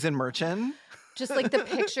 Our Susan Merchin. Just like the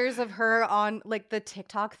pictures of her on like the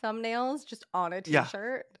TikTok thumbnails, just on a Yeah.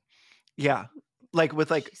 t-shirt. Yeah. Like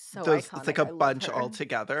with like She's so those, iconic. it's like a I love bunch her. all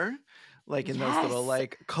together. Like in those little Yes.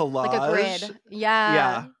 like collage. Like a grid. Yeah.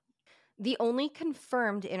 Yeah. The only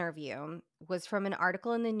confirmed interview was from an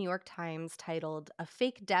article in the New York Times titled "A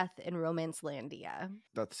Fake Death in Romancelandia."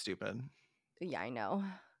 That's stupid. Yeah, I know.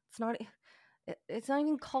 It's not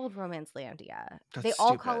even called Romancelandia. That's They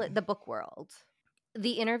all call stupid. it the book world.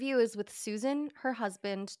 The interview is with Susan, her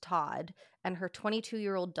husband, Todd, and her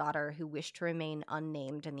 22-year-old daughter who wished to remain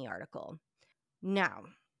unnamed in the article. Now,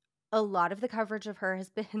 a lot of the coverage of her has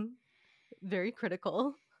been very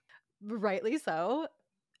critical, rightly so,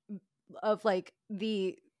 of like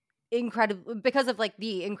the because of like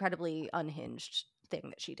the incredibly unhinged thing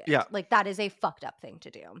that she did. Yeah. Like that is a fucked up thing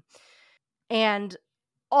to do. And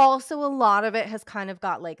also a lot of it has kind of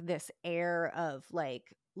got like this air of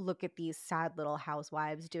like, look at these sad little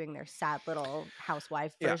housewives doing their sad little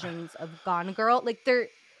housewife Yeah. versions of Gone Girl. Like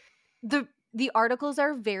the articles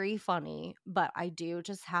are very funny, but I do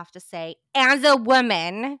just have to say, as a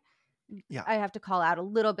woman, Yeah. I have to call out a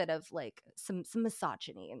little bit of like some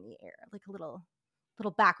misogyny in the air, like a little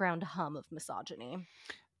background hum of misogyny.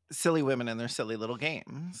 Silly women and their silly little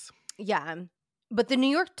games. Yeah. But the New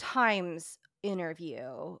York Times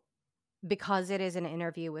interview, because it is an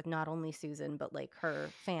interview with not only Susan, but like her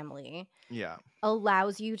family, Yeah.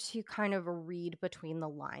 allows you to kind of read between the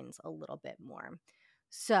lines a little bit more.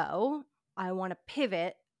 So I want to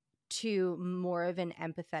pivot to more of an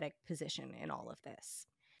empathetic position in all of this.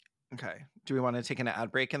 Okay. Do we want to take an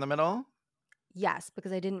ad break in the middle? Yes,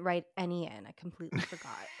 because I didn't write any in. I completely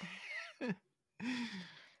forgot.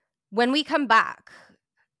 When we come back,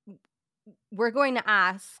 we're going to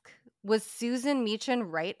ask, was Susan Meachin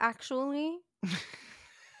right, actually? And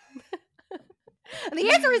the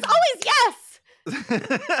answer is always yes!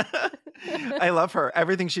 I love her.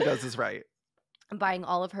 Everything she does is right. I'm buying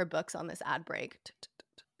all of her books on this ad break.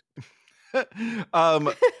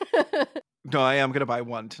 No, I am gonna buy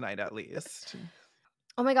one tonight at least.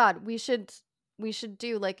 Oh my god, we should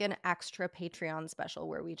do like an extra Patreon special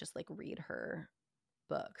where we just like read her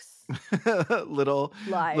books. little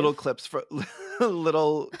Live. clips for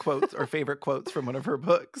little quotes or favorite quotes from one of her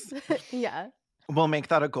books. Yeah. We'll make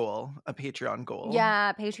that a goal, a Patreon goal.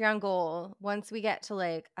 Yeah, Patreon goal. Once we get to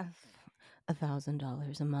like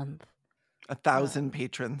 $1,000 a month. 1,000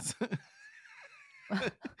 patrons.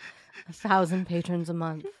 1,000 patrons a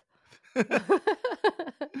month.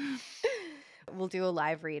 We'll do a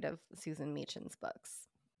live read of Susan Meachin's books.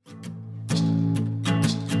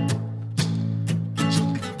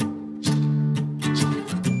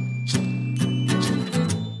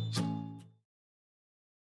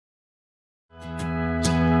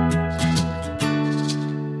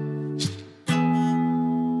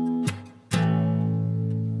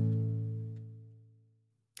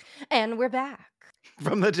 And we're back.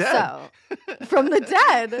 From the dead. So, from the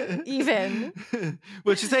dead, even.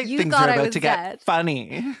 Would you say You things thought are I about was to dead. get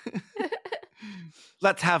funny?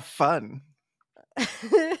 Let's have fun.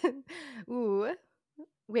 Ooh.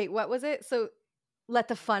 Wait, what was it? So, let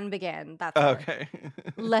the fun begin. That's Okay.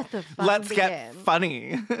 Let the fun Let's begin. get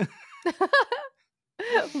funny.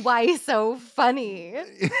 Why so funny?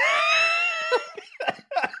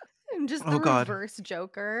 I'm just the reverse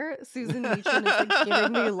Joker. Susan Meachin is like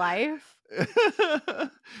giving me life.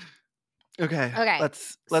 Okay.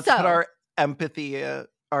 Let's put So-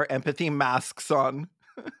 our empathy masks on.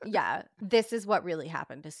 Yeah, this is what really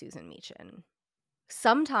happened to Susan Meachin.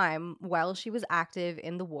 Sometime while she was active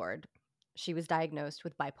in the ward, she was diagnosed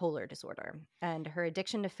with bipolar disorder, and her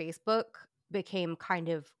addiction to Facebook became kind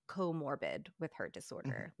of comorbid with her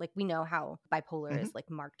disorder. Like, we know how bipolar is like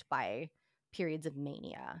marked by periods of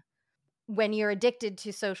mania. When you're addicted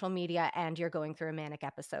to social media and you're going through a manic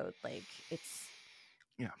episode, like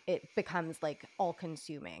it becomes like all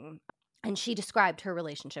consuming. And she described her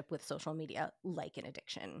relationship with social media like an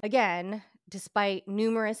addiction. Again, despite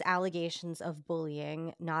numerous allegations of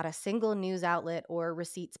bullying, not a single news outlet or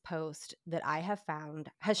receipts post that I have found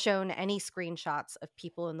has shown any screenshots of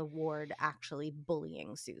people in the ward actually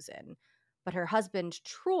bullying Susan. But her husband,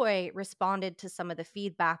 Troy, responded to some of the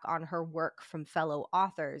feedback on her work from fellow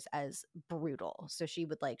authors as brutal. So she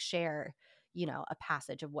would like share, a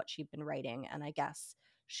passage of what she'd been writing. And I guess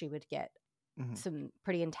she would get some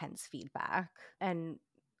pretty intense feedback and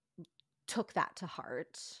took that to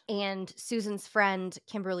heart. And Susan's friend,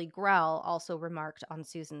 Kimberly Grell, also remarked on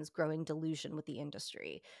Susan's growing delusion with the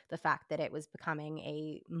industry, the fact that it was becoming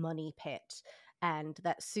a money pit and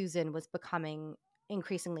that Susan was becoming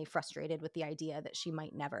increasingly frustrated with the idea that she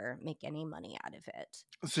might never make any money out of it.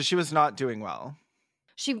 So she was not doing well.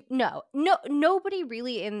 Nobody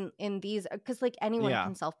really in these, because like anyone Yeah.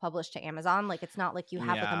 can self-publish to Amazon. Like it's not like you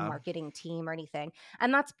have like a Yeah. marketing team or anything.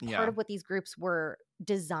 And that's part Yeah. of what these groups were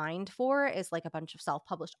designed for, is like a bunch of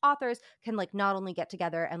self-published authors can like not only get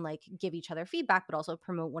together and like give each other feedback, but also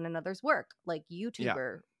promote one another's work, like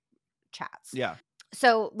YouTuber chats. Yeah.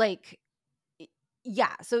 So like,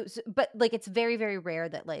 yeah. So, but like it's very, very rare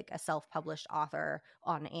that like a self-published author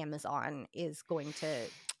on Amazon is going to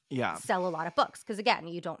sell a lot of books, because again,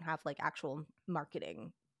 you don't have like actual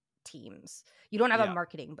marketing teams, you don't have a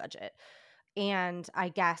marketing budget. And I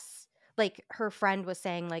guess like her friend was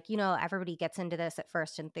saying, like, everybody gets into this at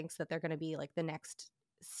first and thinks that they're going to be like the next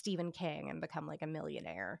Stephen King and become like a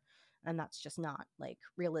millionaire, and that's just not like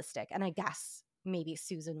realistic. And I guess maybe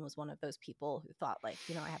Susan was one of those people who thought like,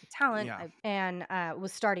 I have a talent, and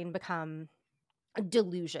was starting to become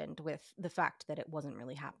delusioned with the fact that it wasn't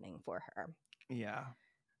really happening for her. Yeah.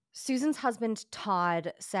 Susan's husband,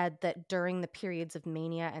 Todd, said that during the periods of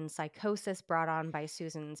mania and psychosis brought on by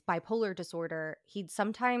Susan's bipolar disorder, he'd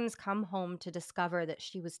sometimes come home to discover that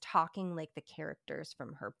she was talking like the characters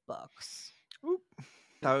from her books. Oop.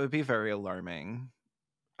 That would be very alarming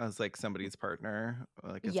as like somebody's partner,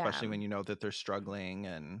 like especially when you know that they're struggling.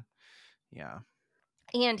 And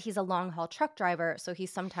and he's a long haul truck driver, so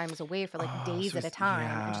he's sometimes away for like days at a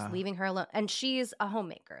time and just leaving her alone. And she's a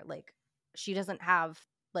homemaker. Like she doesn't have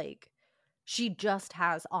she just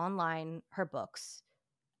has online her books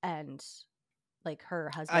and like her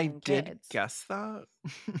husband and kids. I did guess that.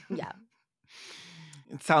 Yeah.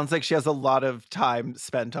 It sounds like she has a lot of time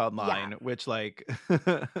spent online, which like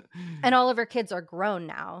and all of her kids are grown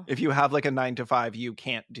now. If you have like a 9-to-5, you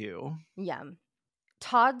can't do. Yeah.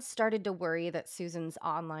 Todd started to worry that Susan's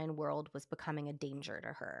online world was becoming a danger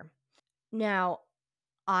to her. Now,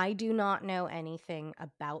 I do not know anything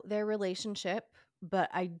about their relationship, but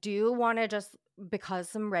I do want to just, because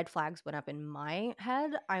some red flags went up in my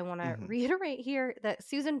head, I want to reiterate here that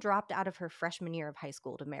Susan dropped out of her freshman year of high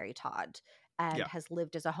school to marry Todd and has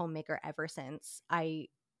lived as a homemaker ever since. I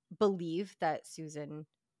believe that Susan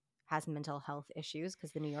has mental health issues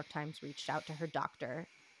because the New York Times reached out to her doctor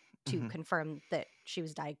to confirm that she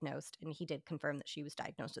was diagnosed, and he did confirm that she was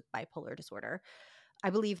diagnosed with bipolar disorder.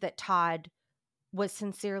 I believe that Todd was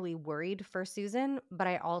sincerely worried for Susan, but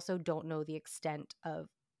I also don't know the extent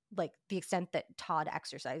that Todd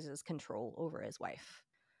exercises control over his wife.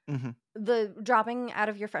 The dropping out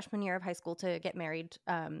of your freshman year of high school to get married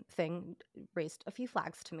thing raised a few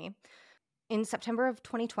flags to me. In September of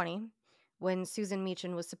 2020, when Susan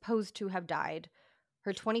Meachin was supposed to have died,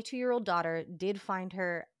 her 22-year-old daughter did find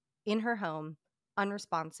her in her home,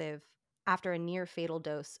 unresponsive, after a near-fatal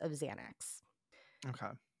dose of Xanax. Okay.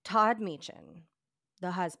 Todd Meachin,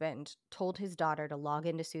 the husband, told his daughter to log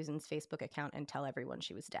into Susan's Facebook account and tell everyone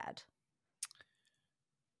she was dead.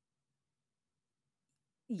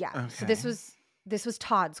 Yeah. Okay. So this was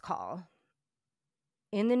Todd's call.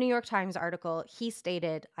 In the New York Times article, he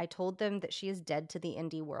stated, "I told them that she is dead to the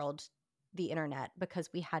indie world, the internet,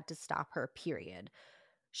 because we had to stop her, period.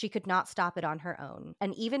 She could not stop it on her own.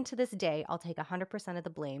 And even to this day, I'll take 100% of the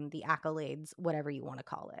blame, the accolades, whatever you want to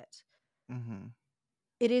call it."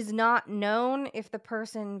 It is not known if the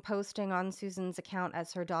person posting on Susan's account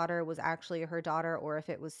as her daughter was actually her daughter or if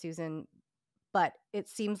it was Susan, but it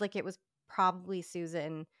seems like it was probably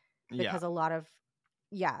Susan because a lot of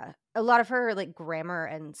her like grammar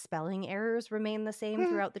and spelling errors remain the same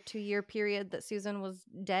throughout the 2-year period that Susan was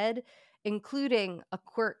dead, including a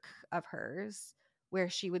quirk of hers where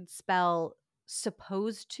she would spell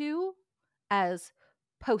supposed to as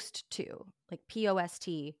post to, like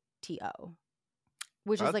POSTTO.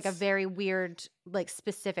 Which is like a very weird, like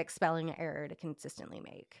specific spelling error to consistently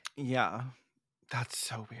make. Yeah. That's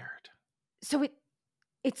so weird. So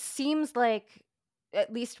it seems like,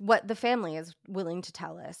 at least what the family is willing to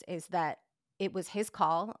tell us, is that it was his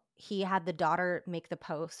call. he had the daughter make the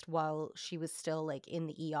post while she was still like in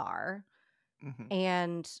the ER. Mhm.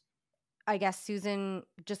 And I guess Susan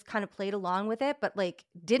just kind of played along with it, but like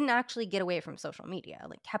didn't actually get away from social media,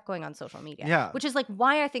 like kept going on social media, Yeah. which is like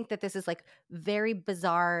why I think that this is like very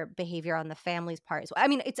bizarre behavior on the family's part. I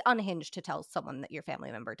mean, it's unhinged to tell someone that your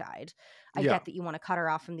family member died. I Yeah. get that you want to cut her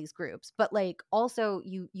off from these groups, but like also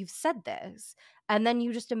you've said this and then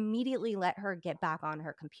you just immediately let her get back on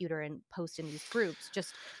her computer and post in these groups.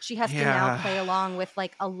 Just she has to now play Yeah. along with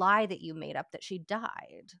like a lie that you made up that she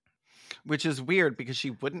died. Which is weird because she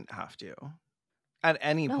wouldn't have to. At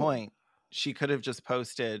any No. point, she could have just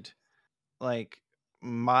posted like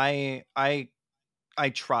I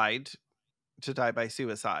tried to die by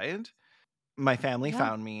suicide. My family Yeah.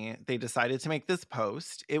 found me. They decided to make this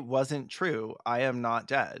post. It wasn't true. I am not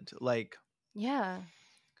dead. Like Yeah.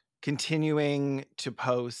 continuing to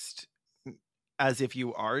post as if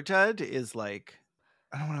you are dead is like,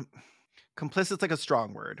 I don't want to, complicit's like a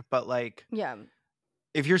strong word, but like Yeah.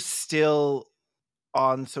 if you're still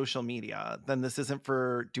on social media, then this isn't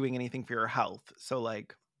for doing anything for your health. So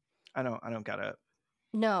like I don't get it.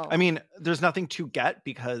 No. I mean, there's nothing to get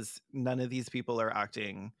because none of these people are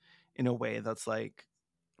acting in a way that's like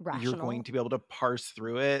you're Rational. going to be able to parse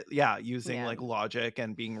through it. Yeah, using Yeah. like logic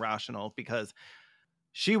and being rational, because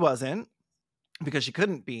she wasn't, because she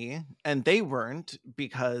couldn't be, and they weren't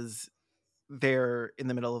because they're in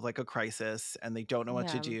the middle of like a crisis and they don't know what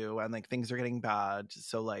to Yeah. do and like things are getting bad.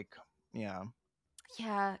 So like, yeah.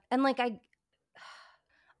 Yeah. And like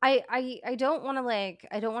I don't want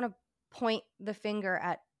to I don't want to point the finger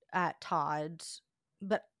at Todd,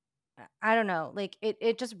 but I don't know. Like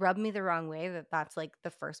it just rubbed me the wrong way that that's like the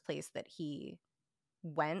first place that he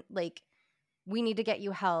went. Like we need to get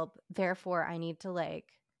you help, therefore I need to like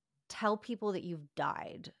tell people that you've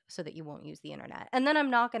died so that you won't use the internet. And then I'm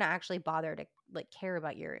not going to actually bother to like care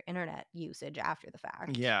about your internet usage after the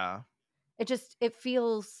fact. Yeah. It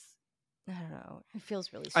feels, I don't know, it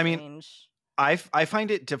feels really I mean, strange. I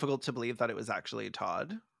find it difficult to believe that it was actually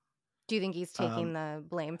Todd. Do you think he's taking Um, the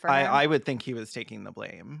blame for her? I would think he was taking the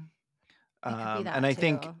blame. It could be that and I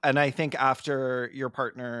too. think after your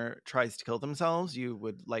partner tries to kill themselves, you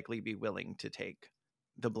would likely be willing to take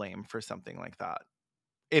the blame for something like that.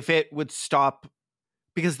 If it would stop,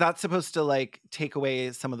 because that's supposed to like take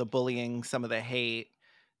away some of the bullying, some of the hate,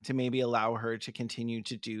 to maybe allow her to continue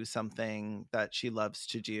to do something that she loves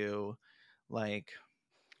to do. Like,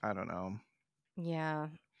 I don't know. Yeah.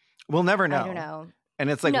 We'll never know. I don't know. And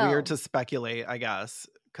it's like weird No. to speculate, I guess,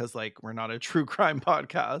 because like we're not a true crime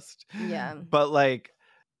podcast. Yeah. But like,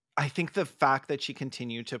 I think the fact that she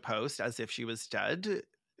continued to post as if she was dead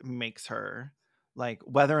makes her like,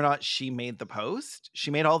 whether or not she made the post,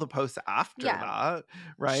 she made all the posts after Yeah. that,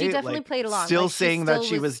 right? She definitely like, played along. still Like, she saying that still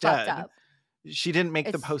she was fucked dead. up. She didn't make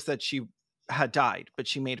the It's post that she had died, but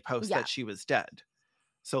she made posts Yeah. that she was dead.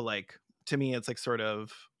 So like, to me, it's like sort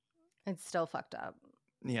of, It's still fucked up.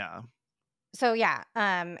 yeah. So yeah,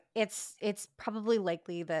 it's probably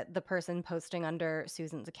likely that the person posting under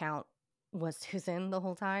Susan's account was Susan the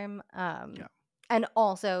whole time. Yeah. And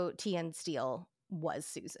also TN Steele was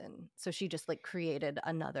Susan. So she just like created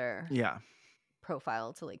another Yeah.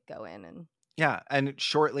 profile to like go in and Yeah. And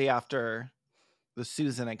shortly after the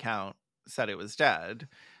Susan account said it was dead,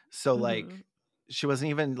 so like Mhm. she wasn't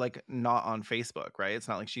even like not on Facebook, right? It's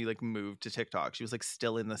not like she like moved to TikTok. She was like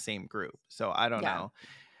still in the same group. So I don't Yeah. know.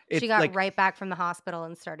 She It's got like right back from the hospital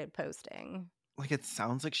and started posting. it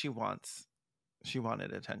sounds like she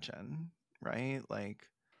wanted attention, right? Like,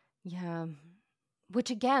 Yeah. Which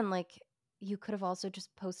again, like you could have also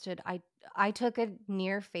just posted I took a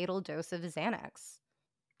near fatal dose of Xanax.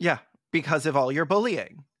 yeah, because of all your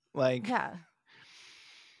bullying. Like, Yeah.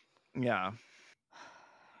 yeah.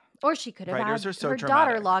 Or she could have Writers had are so her daughter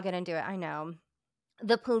dramatic. log in and do it. I know.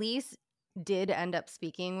 The police did end up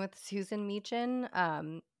speaking with Susan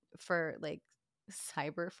Meechan for like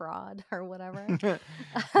cyber fraud or whatever.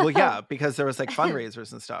 Well, yeah, because there was like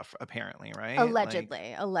fundraisers and stuff, apparently, right?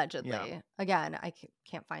 Allegedly. Yeah. Again, I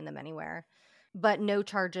can't find them anywhere. But no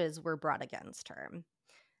charges were brought against her.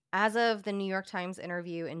 As of the New York Times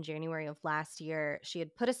interview in January of last year, she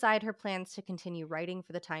had put aside her plans to continue writing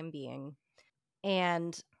for the time being.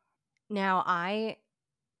 And now I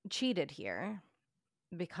cheated here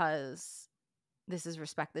because this is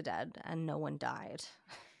Respect the Dead and no one died.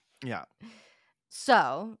 Yeah.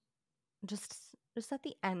 So, just at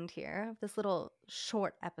the end here of this little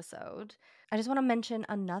short episode, I just want to mention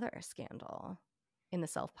another scandal in the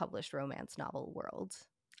self-published romance novel world.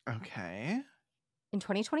 Okay. In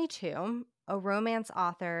 2022, a romance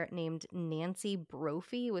author named Nancy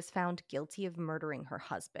Brophy was found guilty of murdering her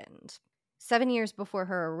husband. 7 years before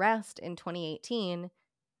her arrest in 2018,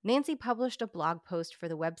 Nancy published a blog post for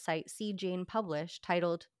the website See Jane Publish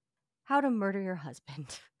titled, How to Murder Your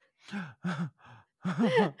Husband.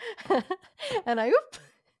 And I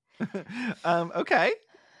Okay.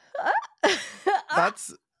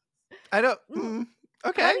 That's I don't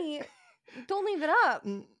okay. Honey, don't leave it up.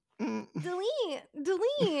 Mm. Delete.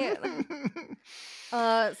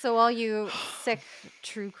 So all you sick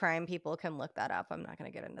true crime people can look that up. I'm not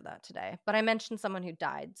going to get into that today. But I mentioned someone who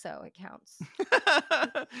died, so it counts.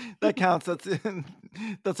 That counts.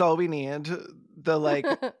 That's all we need.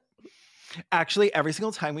 Actually, every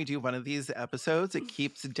single time we do one of these episodes, it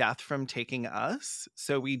keeps death from taking us.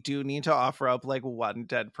 So we do need to offer up like one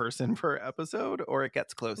dead person per episode, or it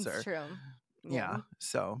gets closer. It's true. Yeah.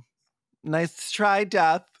 So nice try,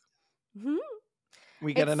 death. Mm-hmm.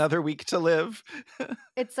 We get another week to live.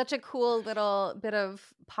 It's such a cool little bit of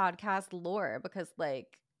podcast lore because,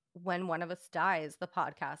 like, when one of us dies, the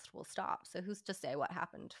podcast will stop. So who's to say what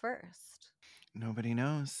happened first? Nobody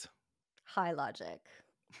knows. High logic.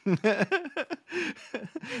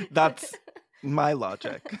 That's my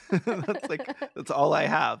logic. That's all I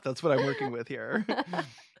have. That's what I'm working with here.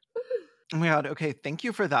 Oh my God. Okay. Thank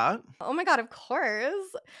you for that. Oh my God. Of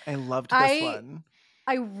course. I loved this one.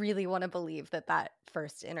 I really want to believe that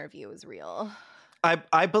first interview is real.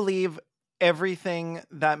 I believe everything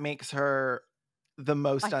that makes her the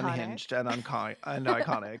most Iconic. Unhinged and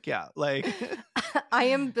iconic. Yeah. Like I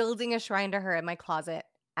am building a shrine to her in my closet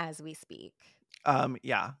as we speak.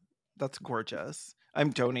 Yeah. That's gorgeous. I'm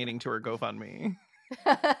donating to her GoFundMe.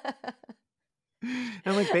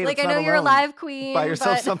 I'm like, babe, like, I know you're a live queen. Buy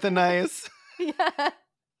yourself something nice. Yeah.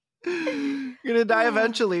 You're gonna die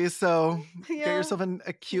eventually, so get yourself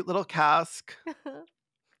a cute little cask.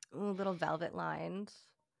 Ooh, little velvet lined.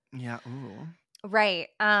 Yeah. Ooh. Right.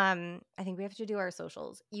 I think we have to do our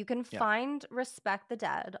socials. You can find Respect the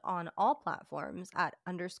Dead on all platforms at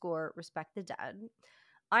 _Respect the Dead.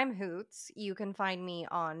 I'm Hoots. You can find me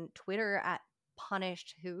on Twitter at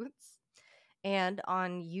Punished Hoots and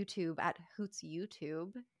on YouTube at Hoots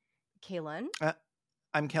YouTube. Kaylin.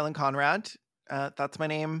 I'm Kaylin Conrad. That's my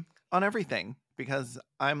name on everything because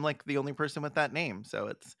I'm like the only person with that name. So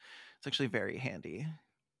it's actually very handy.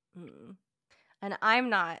 And I'm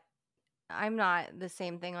not the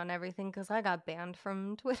same thing on everything because I got banned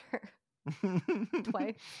from Twitter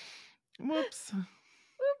twice. Whoops.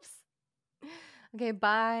 Okay,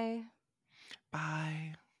 bye.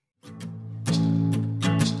 Bye.